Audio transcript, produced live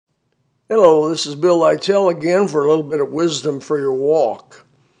Hello, this is Bill Lytell again for a little bit of wisdom for your walk.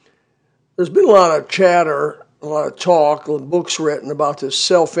 There's been a lot of chatter, a lot of talk, books written about this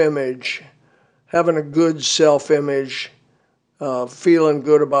self-image, having a good self-image, feeling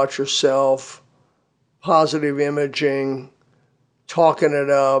good about yourself, positive imaging, talking it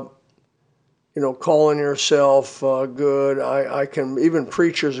up, calling yourself good. I can, even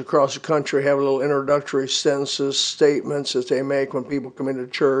preachers across the country have little introductory sentences, statements that they make when people come into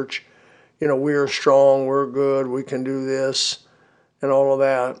church. We are strong, we're good, we can do this, and all of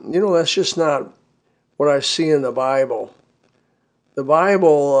that. That's just not what I see in the Bible. The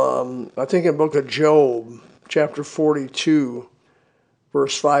Bible, I think in the book of Job, chapter 42,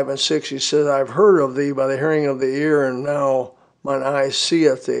 verse 5 and 6, he says, I've heard of thee by the hearing of the ear, and now mine eye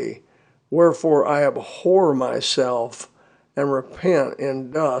seeth thee. Wherefore I abhor myself, and repent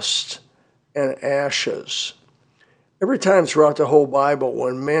in dust and ashes. Every time throughout the whole Bible,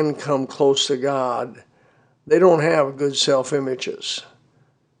 when men come close to God, they don't have good self-images.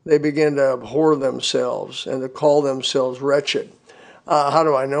 They begin to abhor themselves and to call themselves wretched. How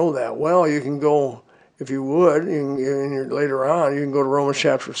do I know that? Well, you can go, if you would, later on, you can go to Romans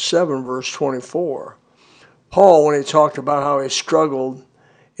chapter 7, verse 24. Paul, when he talked about how he struggled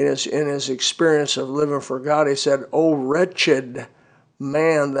in his experience of living for God, he said, "O wretched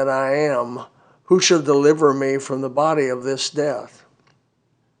man that I am, who shall deliver me from the body of this death?"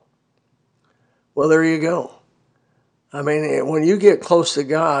 Well, there you go. I mean, when you get close to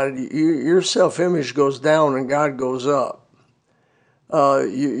God, your self-image goes down and God goes up.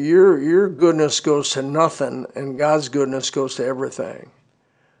 Your goodness goes to nothing and God's goodness goes to everything.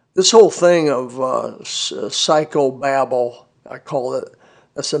 This whole thing of psychobabble, I call it,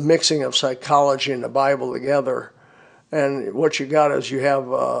 that's a mixing of psychology and the Bible together. And what you got is you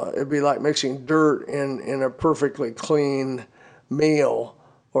have, it'd be like mixing dirt in a perfectly clean meal,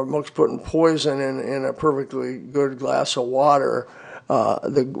 or putting poison in a perfectly good glass of water.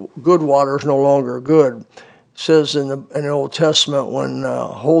 The good water is no longer good. It says in the Old Testament, when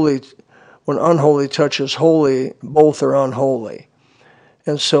unholy touches holy, both are unholy.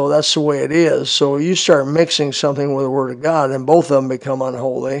 And so that's the way it is. So you start mixing something with the Word of God, and both of them become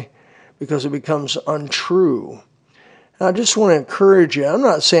unholy because it becomes untrue. I just want to encourage you. I'm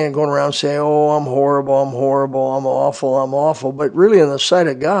not saying going around saying, oh, I'm horrible, I'm awful. But really in the sight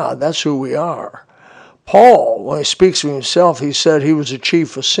of God, that's who we are. Paul, when he speaks of himself, he said he was the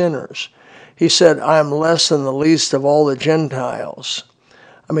chief of sinners. He said, I am less than the least of all the Gentiles.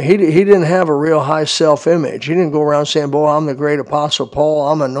 I mean, he didn't have a real high self-image. He didn't go around saying, boy, I'm the great Apostle Paul.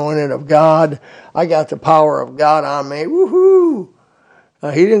 I'm anointed of God. I got the power of God on me. Woohoo!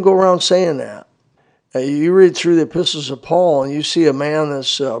 He didn't go around saying that. You read through the epistles of Paul and you see a man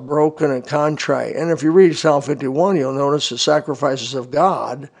that's broken and contrite. And if you read Psalm 51, you'll notice the sacrifices of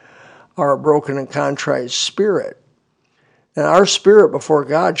God are a broken and contrite spirit. And our spirit before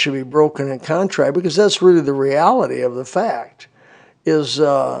God should be broken and contrite, because that's really the reality of the fact. Is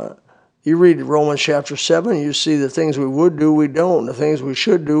you read Romans chapter 7, you see the things we would do, we don't. The things we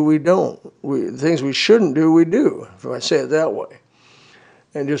should do, we don't. The things we shouldn't do, we do, if I say it that way.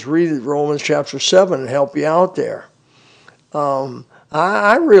 And just read Romans chapter 7 and help you out there.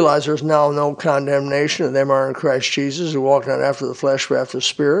 I realize there's now no condemnation of them who are in Christ Jesus, who walk not after the flesh but after the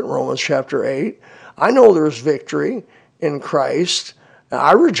Spirit, Romans chapter 8. I know there's victory in Christ.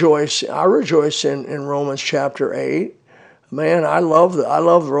 I rejoice in Romans chapter 8. Man, I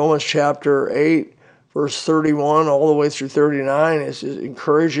love Romans chapter 8, verse 31 all the way through 39. It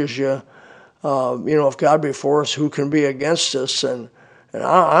encourages you, if God be for us, who can be against us? And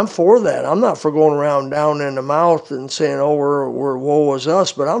I'm for that. I'm not for going around down in the mouth and saying, oh, we're woe is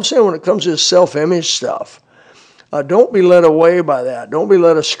us. But I'm saying when it comes to this self-image stuff, don't be led away by that. Don't be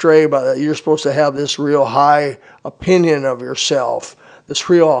led astray by that. You're supposed to have this real high opinion of yourself, this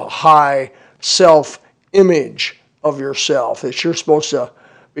real high self-image of yourself, that you're supposed to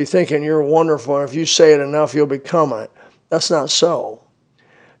be thinking you're wonderful, and if you say it enough, you'll become it. That's not so.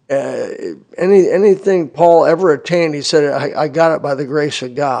 Anything Paul ever attained, he said, I got it by the grace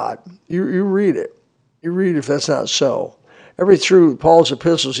of God. You read it. You read if that's not so. Through Paul's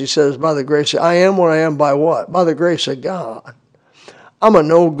epistles, he says, by the grace, I am what I am by what? By the grace of God. I'm a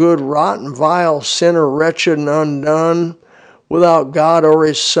no good, rotten, vile sinner, wretched and undone, without God or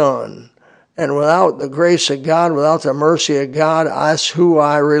his Son. And without the grace of God, without the mercy of God, that's who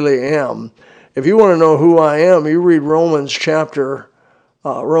I really am. If you want to know who I am, you read Romans chapter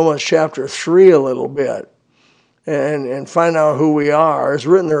 3 a little bit and find out who we are. It's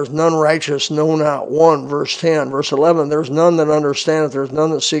written, there's none righteous, no, not one, verse 10. Verse 11, there's none that understandeth, there's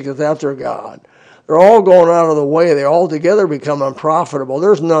none that seeketh after God. They're all going out of the way. They all together become unprofitable.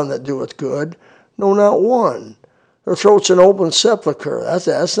 There's none that doeth good. No, not one. Their throat's an open sepulchre.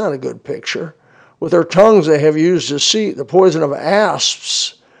 That's not a good picture. With their tongues they have used deceit. The poison of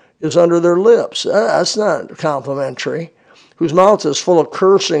asps is under their lips. That's not complimentary. Whose mouth is full of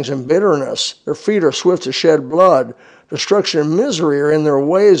cursings and bitterness. Their feet are swift to shed blood. Destruction and misery are in their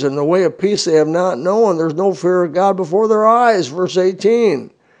ways, and the way of peace they have not known. There's no fear of God before their eyes. Verse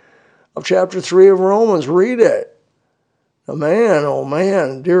 18 of chapter 3 of Romans. Read it. Now, man, oh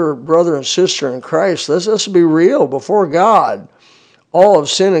man, dear brother and sister in Christ, let's be real before God. All have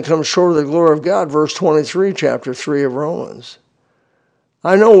sinned and come short of the glory of God. Verse 23, chapter 3 of Romans.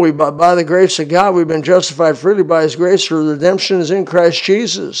 I know by the grace of God we've been justified freely by his grace through redemption is in Christ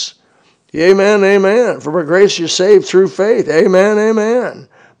Jesus. Amen, amen. For by grace you're saved through faith. Amen, amen.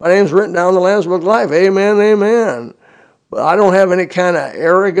 My name's written down in the Lamb's Book of Life. Amen, amen. But I don't have any kind of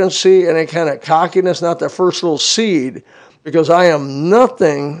arrogancy, any kind of cockiness, not the first little seed, because I am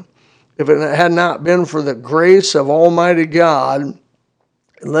nothing if it had not been for the grace of Almighty God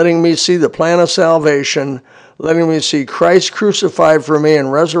letting me see the plan of salvation, letting me see Christ crucified for me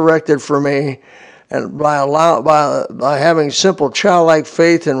and resurrected for me, and by having simple childlike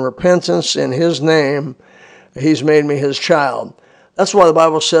faith and repentance in his name, he's made me his child. That's why the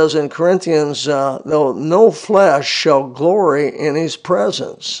Bible says in Corinthians, though no flesh shall glory in his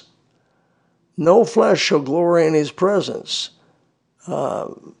presence. No flesh shall glory in his presence.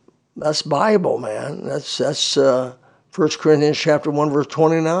 That's Bible, man. That's 1 Corinthians chapter 1, verse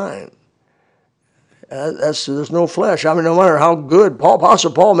 29. There's no flesh. I mean, no matter how good,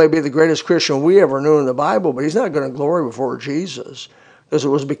 Apostle Paul may be the greatest Christian we ever knew in the Bible, but he's not going to glory before Jesus, because it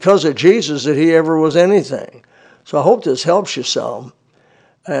was because of Jesus that he ever was anything. So I hope this helps you some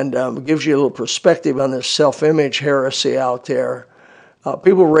and gives you a little perspective on this self-image heresy out there.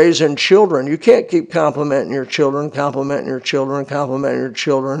 People raising children, you can't keep complimenting your children,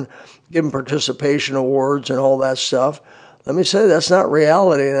 giving participation awards and all that stuff. Let me say that's not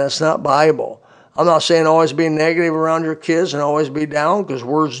reality and that's not Bible. I'm not saying always be negative around your kids and always be down, because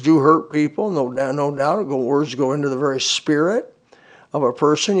words do hurt people, no doubt. Words go into the very spirit of a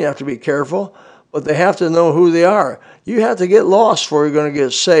person. You have to be careful, but they have to know who they are. You have to get lost before you're going to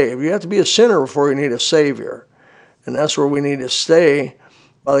get saved. You have to be a sinner before you need a Savior. And that's where we need to stay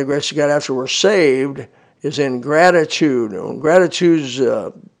by the grace of God after we're saved, is in gratitude. When gratitude's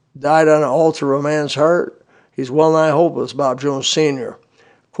died on the altar of a man's heart, he's well nigh hopeless. Bob Jones Sr.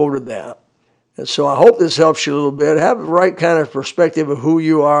 quoted that. And so I hope this helps you a little bit. Have the right kind of perspective of who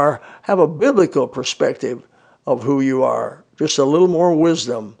you are. Have a biblical perspective of who you are. Just a little more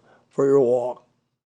wisdom for your walk.